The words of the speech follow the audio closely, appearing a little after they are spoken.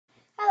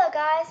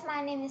guys,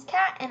 my name is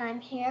Kat and I'm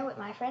here with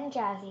my friend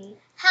Jazzy.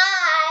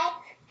 Hi!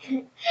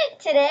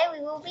 Today we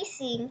will be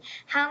seeing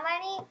how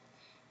many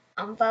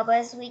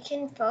Bobas we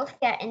can both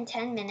get in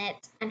 10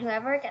 minutes, and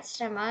whoever gets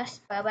the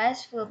most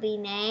Bobas will be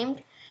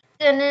named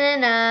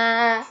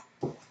the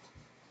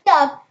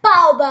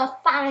Boba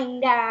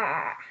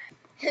Finder!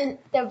 the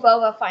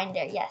Boba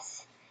Finder,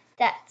 yes.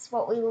 That's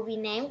what we will be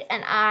named,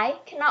 and I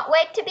cannot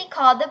wait to be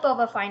called the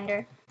Boba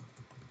Finder.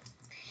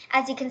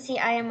 As you can see,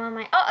 I am on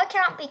my alt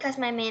account because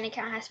my main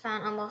account has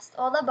found almost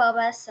all the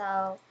Bobas,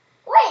 so...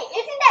 Wait,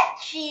 isn't that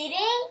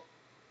cheating?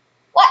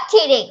 What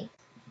cheating?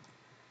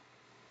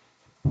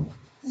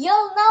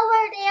 You'll know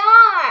where they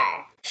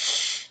are!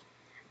 Shh.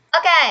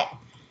 Okay,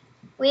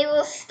 we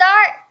will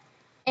start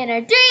in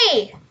a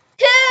 3,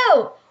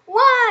 2,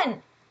 1,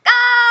 go!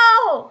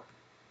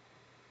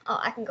 Oh,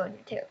 I can go in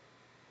here too.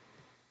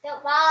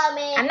 Don't follow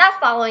me. I'm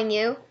not following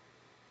you.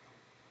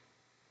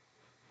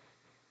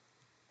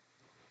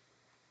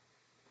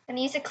 I'm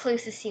gonna use a clue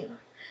to see.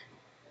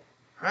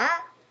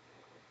 Huh?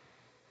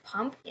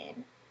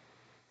 Pumpkin.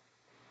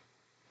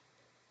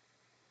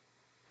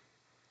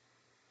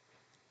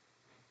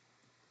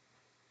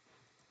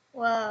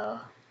 Whoa.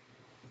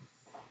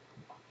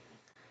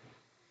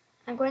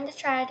 I'm going to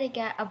try to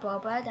get a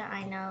Boba that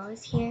I know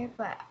is here,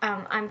 but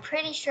I'm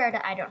pretty sure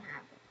that I don't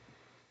have it.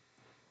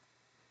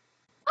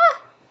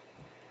 Ah!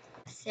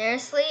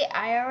 Seriously?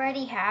 I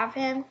already have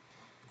him?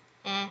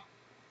 Let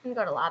me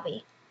go to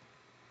lobby.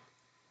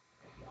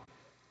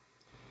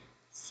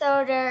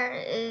 So there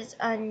is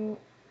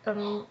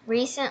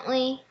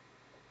recently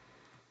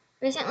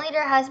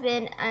there has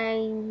been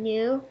a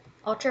new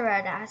ultra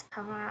rare that has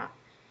come out.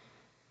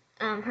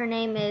 Her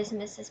name is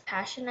Mrs.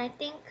 Passion, I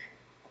think.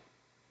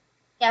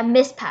 Yeah,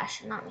 Miss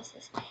Passion, not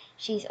Mrs.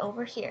 She's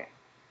over here.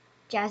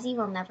 Jazzy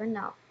will never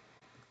know.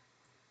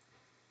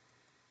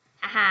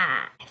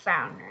 Haha, I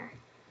found her.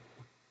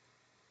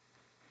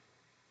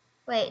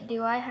 Wait,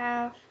 do I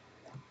have...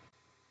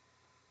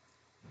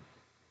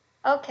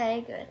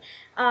 Okay, good.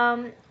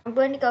 I'm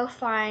going to go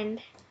find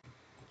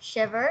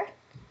Shiver.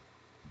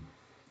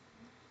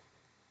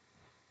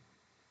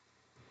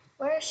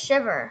 Where's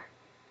Shiver?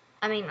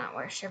 I mean, not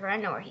where's Shiver. I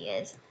know where he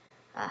is.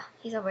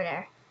 He's over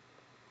there.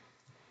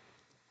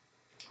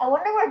 I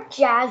wonder where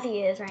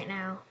Jazzy is right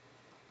now.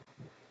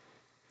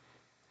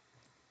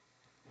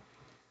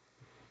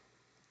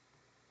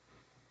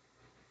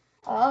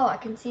 Oh, I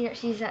can see that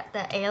she's at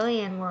the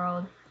alien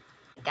world.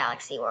 The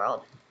galaxy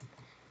world.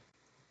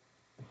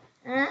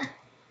 Let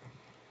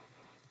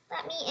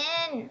me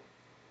in.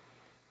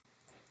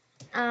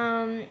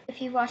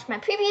 If you watched my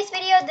previous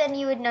video, then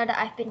you would know that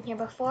I've been here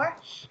before,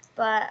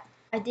 but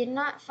I did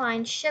not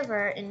find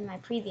Shiver in my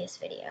previous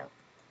video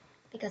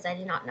because I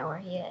did not know where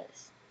he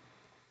is.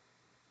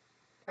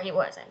 Where he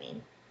was, I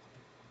mean.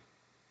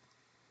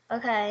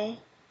 Okay.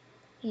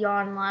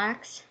 Yawn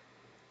Lax.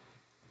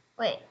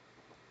 Wait.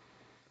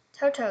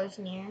 Toto's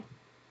near.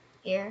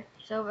 Here.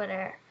 He's over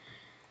there.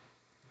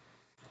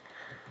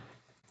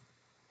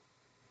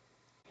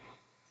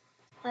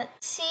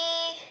 Let's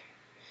see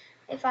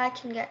if I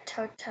can get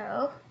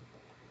Toto.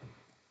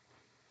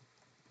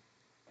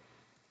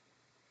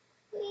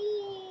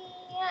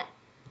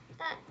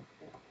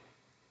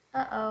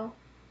 Uh-oh.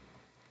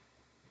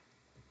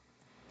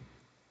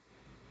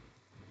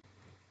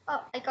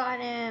 Oh, I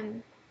got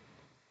him.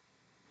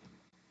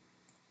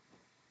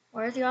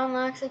 Where's the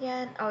unlocks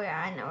again? Oh yeah,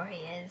 I know where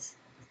he is.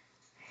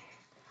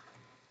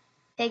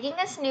 Taking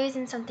a snooze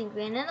in something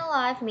green and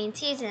alive means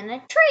he's in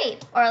a tree,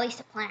 or at least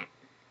a plant.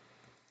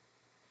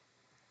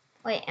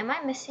 Wait, am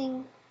I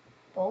missing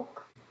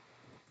Bulk?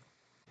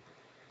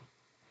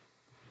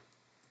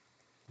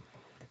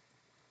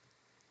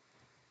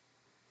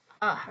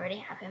 Oh, I already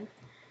have him.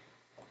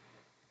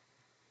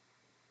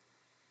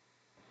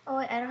 Oh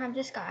wait, I don't have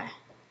this guy.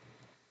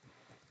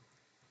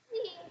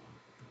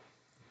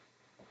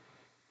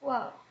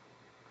 Whoa.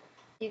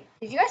 Did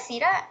you guys see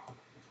that?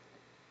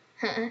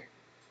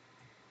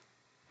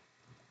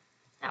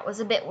 That was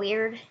a bit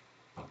weird.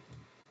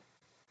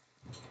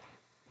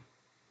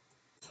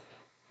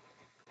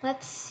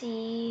 Let's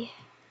see.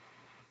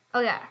 Oh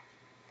yeah,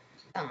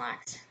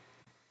 unlocks.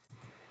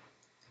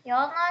 The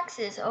unlocks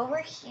is over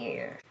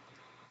here.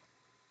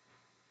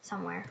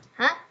 Somewhere.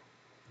 Huh?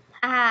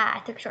 Ah, I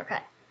took a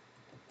shortcut.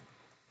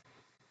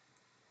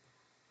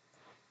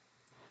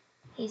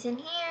 He's in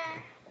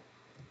here.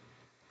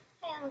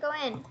 Hey, let me go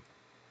in.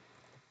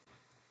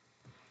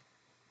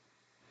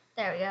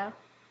 There we go.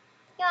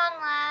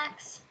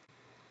 Yonlax.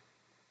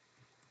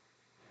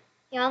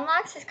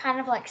 Yonlax is kind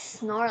of like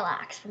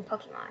Snorlax from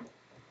Pokemon.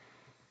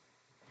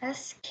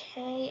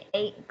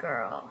 SK8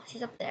 girl.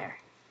 She's up there.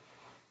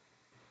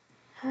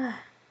 I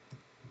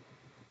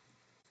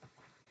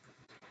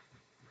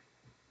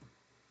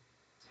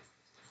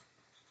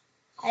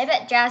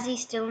bet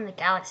Jazzy's still in the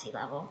galaxy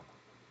level.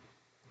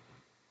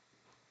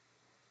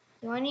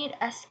 Do I need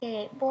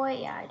SK8 boy?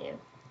 Yeah, I do.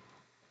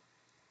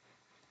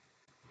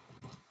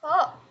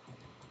 Oh!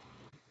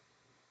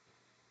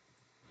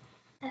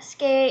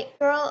 SK8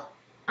 girl.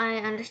 I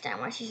understand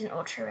why she's an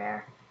ultra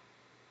rare.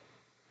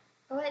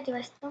 Oh wait, do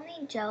I still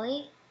need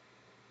jelly?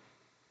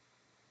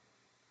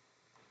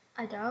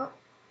 I don't.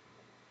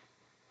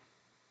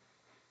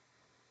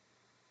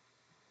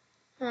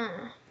 Huh.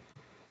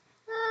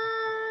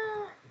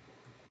 Ah.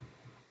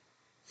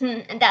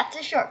 And that's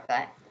a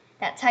shortcut.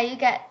 That's how you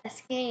get a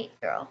skate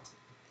girl.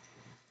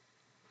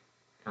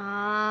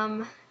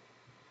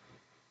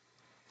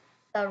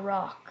 The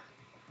rock.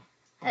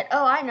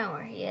 Oh, I know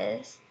where he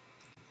is.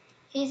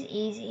 He's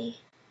easy.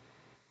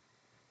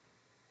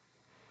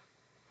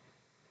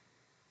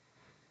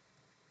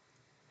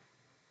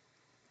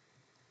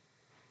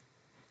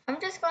 I'm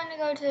just going to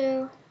go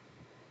to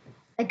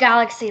the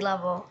galaxy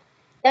level.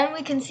 Then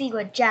we can see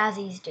what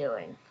Jazzy's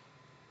doing.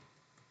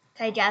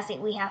 Okay, Jazzy,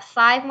 we have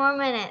 5 more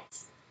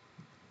minutes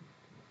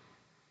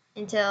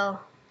until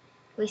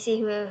we see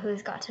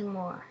who's gotten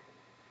more.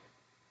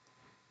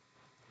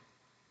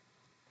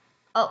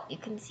 Oh, you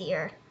can see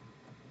her.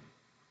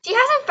 She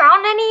hasn't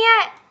found any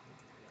yet.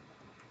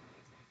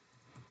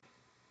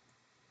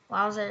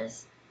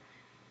 Wowzers.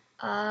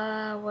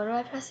 What do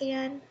I press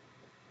again?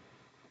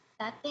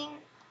 That thing?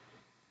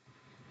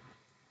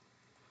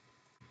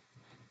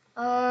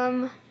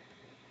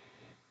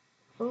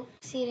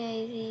 Oopsie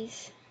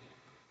daisies.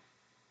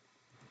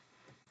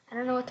 I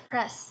don't know what to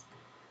press.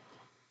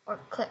 Or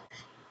click.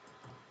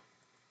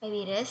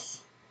 Maybe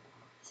this.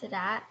 So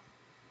that.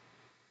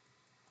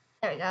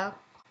 There we go.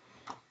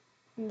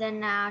 And then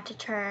now to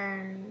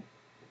turn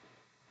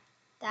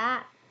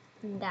that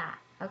and that.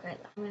 Okay,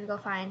 I'm gonna go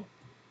find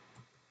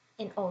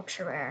an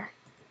ultra rare.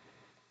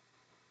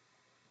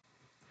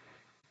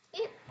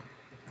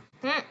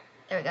 There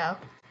we go.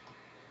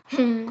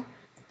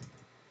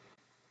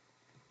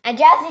 And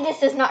Jazzy, this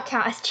does not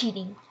count as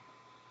cheating.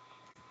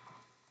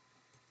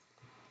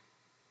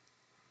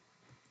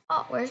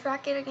 Oh, where's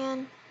Rocket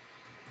again?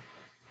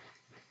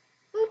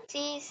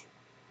 Oopsies.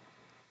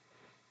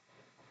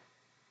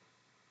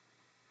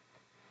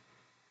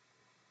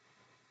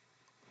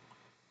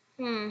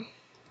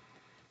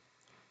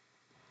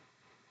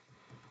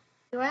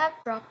 Do I have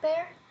Drop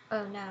Bear?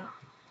 Oh no.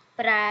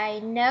 But I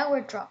know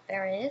where Drop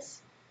Bear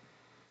is.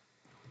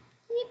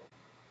 Yep.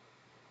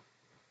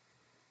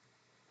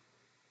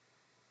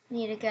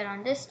 Need to get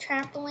on this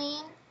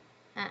trampoline.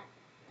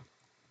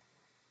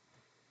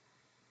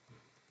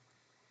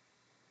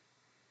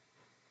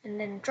 And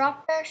then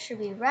Drop Bear should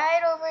be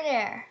right over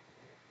there.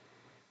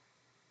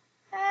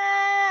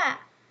 Ah!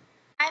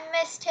 I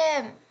missed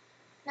him.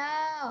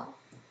 No.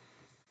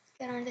 Let's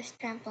get on this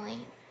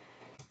trampoline.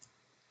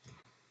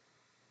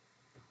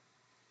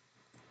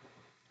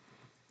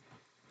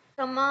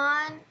 Come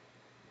on.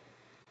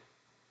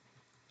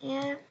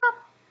 And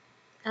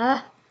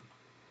pop.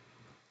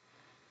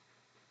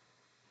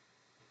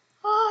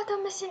 Oh,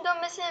 don't miss him,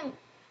 don't miss him.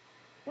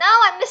 No,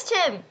 I missed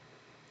him.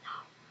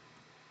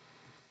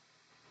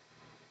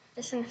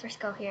 Just gonna first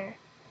go here.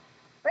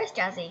 Where's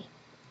Jazzy?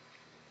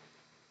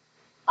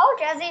 Oh,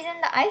 Jazzy's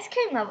in the ice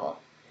cream level.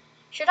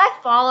 Should I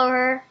follow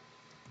her?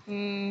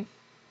 Nah.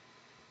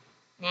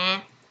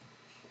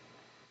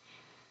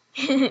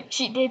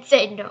 She did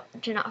say no,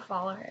 do not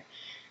follow her.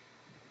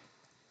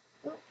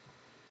 Oop.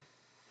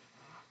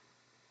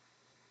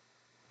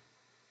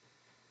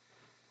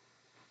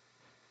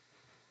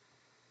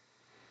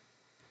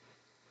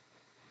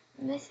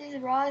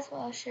 Mrs.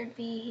 Roswell should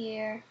be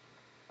here.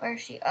 Where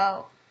is she?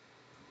 Oh.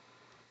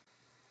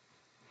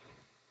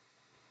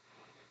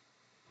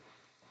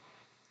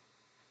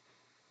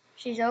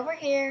 She's over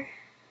here.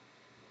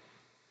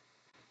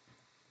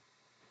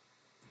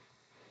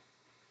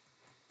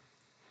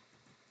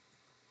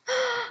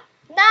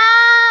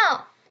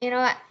 No! You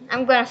know what?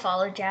 I'm gonna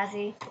follow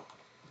Jazzy.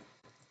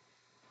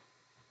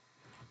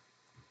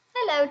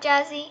 Hello,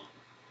 Jazzy.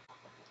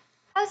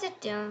 How's it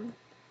doing?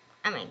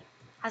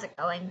 How's it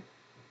going?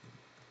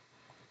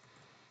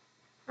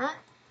 Huh?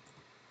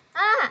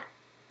 Ah!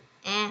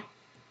 Eh.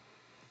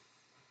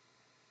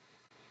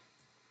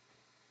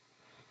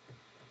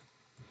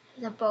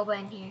 There's a boba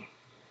in here.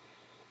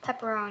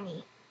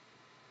 Pepperoni.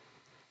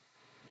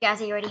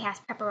 Jazzy already has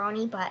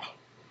pepperoni, but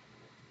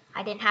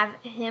I didn't have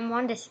him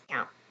on this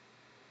account.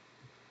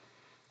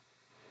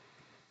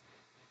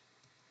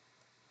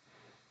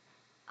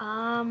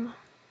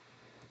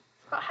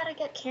 Forgot how to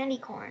get candy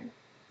corn.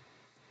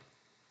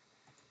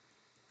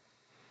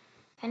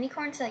 Candy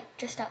corn's like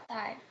just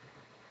outside.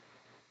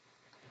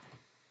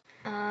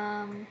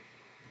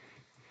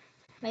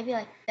 Maybe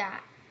like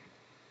that.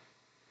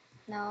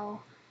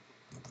 No.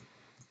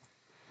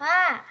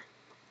 Ah!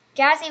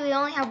 Jazzy, we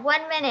only have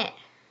 1 minute.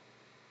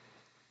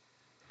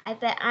 I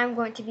bet I'm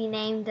going to be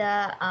named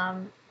the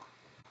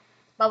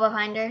Boba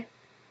Finder.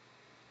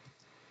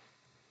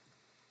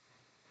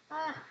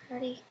 Ah,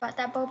 already got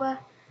that boba.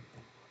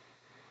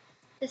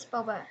 This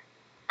boba.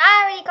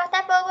 I already got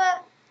that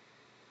boba.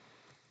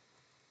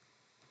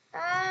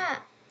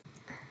 Ah.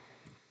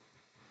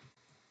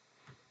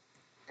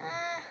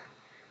 Ah.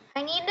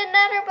 I need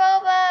another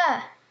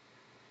boba.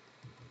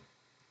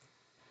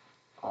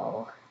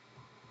 Oh.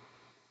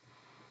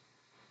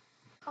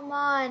 Come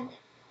on.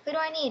 Who do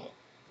I need?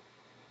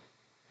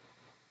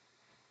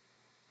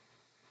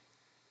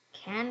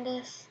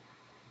 Candace.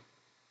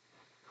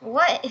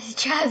 What is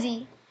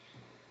Jazzy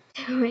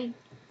doing?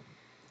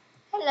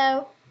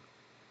 Hello.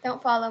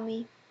 Don't follow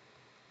me.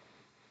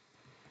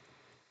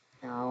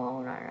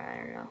 No,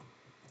 no.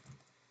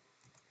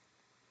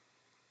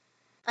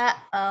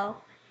 Uh-oh.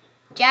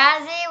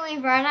 Jazzy,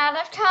 we've run out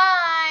of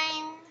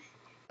time.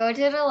 Go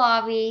to the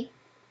lobby.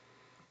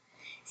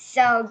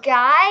 So,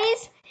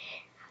 guys,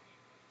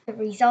 the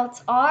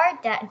results are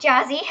that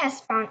Jazzy has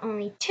found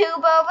only 2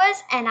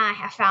 Bobas and I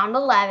have found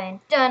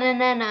 11.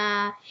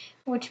 Dun-na-na-na.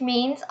 Which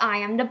means I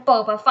am the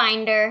Boba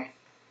Finder.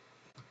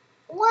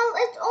 Well,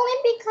 it's only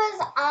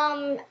because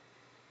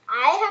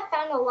I have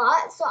found a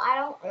lot, so I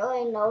don't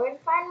really know where to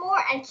find more.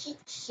 And she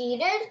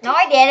cheated. No,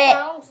 I did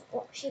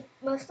it. She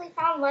mostly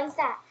found ones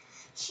that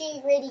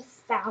she already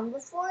found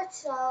before.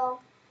 So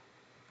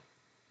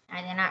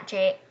I did not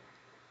cheat.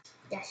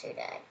 yes, you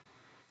did.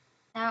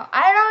 Now,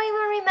 I don't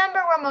even remember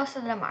where most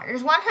of them are.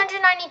 There's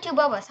 192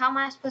 Bobas. How am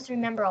I supposed to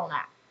remember all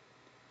that?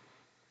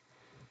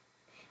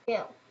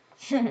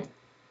 Ew.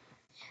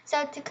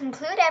 So to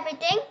conclude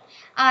everything,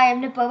 I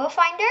am the Boba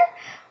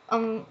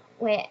Finder,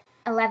 with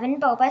 11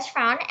 Bobas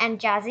found, and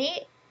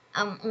Jazzy,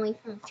 only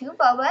from 2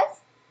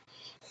 Bobas.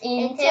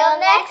 Until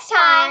next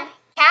time,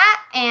 Cat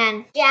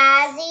and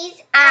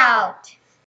Jazzy's